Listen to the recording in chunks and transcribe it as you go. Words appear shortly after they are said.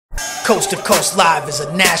Coast to Coast Live is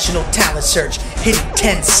a national talent search, hitting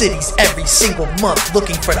 10 cities every single month,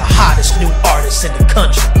 looking for the hottest new artists in the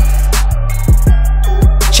country.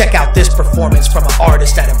 Check out this performance from an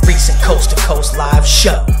artist at a recent Coast to Coast Live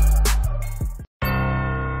show.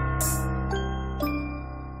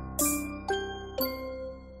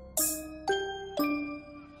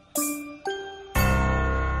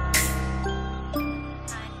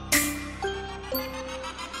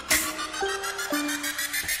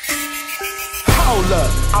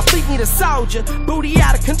 I'm fleet a soldier, booty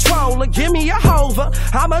out of control. Give me a hover,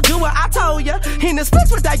 I'ma do what I told ya. In this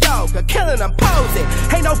place with that yoga, killing them posing.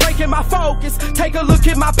 Ain't no breaking my focus. Take a look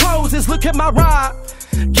at my poses, look at my ride.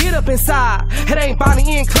 Get up inside, it ain't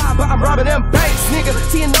Bonnie and Clyde, but I'm robbing them banks, nigga.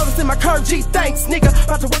 See you noticing my curve, G, thanks, nigga.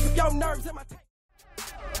 About to work up your nerves in my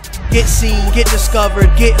Get seen, get discovered,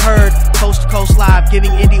 get heard. Coast to Coast Live,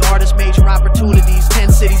 giving indie artists major opportunities.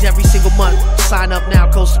 10 cities every single month. Sign up now,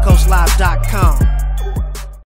 coasttocoastlive.com.